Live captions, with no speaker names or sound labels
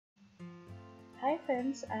Hi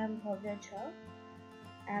friends, I am Bhavya Jha.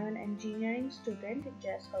 I am an engineering student in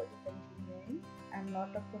Jazz College of Engineering. I am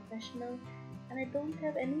not a professional and I don't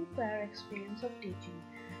have any prior experience of teaching.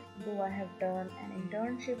 Though I have done an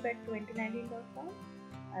internship at 2019.com,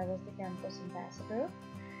 I was the campus ambassador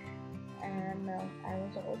and I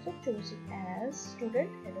was also chosen as student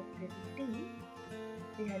head of creativity.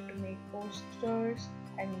 We had to make posters,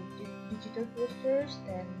 digital posters,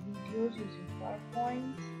 then videos using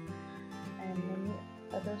PowerPoint and many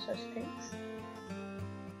other such things.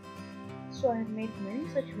 So I have made many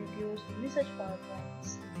such videos, many such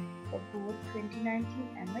PowerPoints for both 2019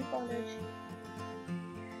 and my college.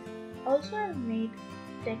 Also I have made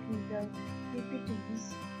technical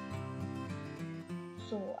PPTs,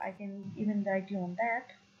 so I can even write you on that.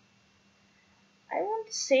 I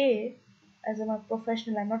won't say as I'm a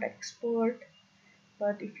professional, I'm not expert,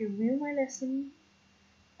 but if you view my lesson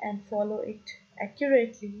and follow it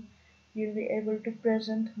accurately, you'll be able to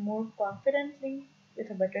present more confidently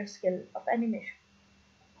with a better skill of animation.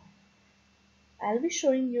 I'll be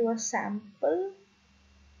showing you a sample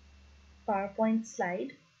PowerPoint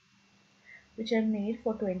slide which I made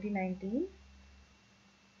for 2019,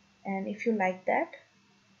 and if you like that,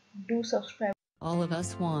 do subscribe. All of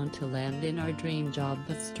us want to land in our dream job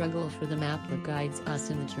but struggle for the map that guides us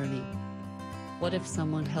in the journey. What if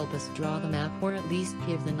someone help us draw the map or at least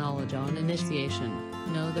give the knowledge on initiation,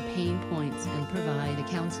 know the pain points and provide a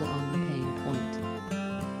counsel on the pain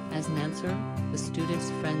point? As an answer, the Student's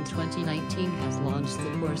Friend 2019 has launched the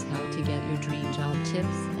course How to Get Your Dream Job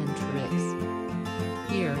Tips and Tricks.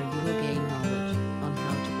 Here you will gain knowledge on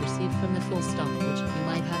how to proceed from the full stop which you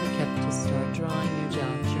might have kept to start drawing your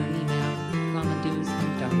job journey map, common do's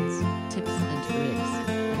and don'ts, tips and tricks,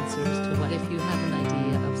 answers to what if you have an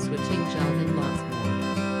idea of switching job and lots more.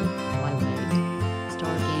 Why wait?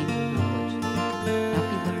 Start gaming.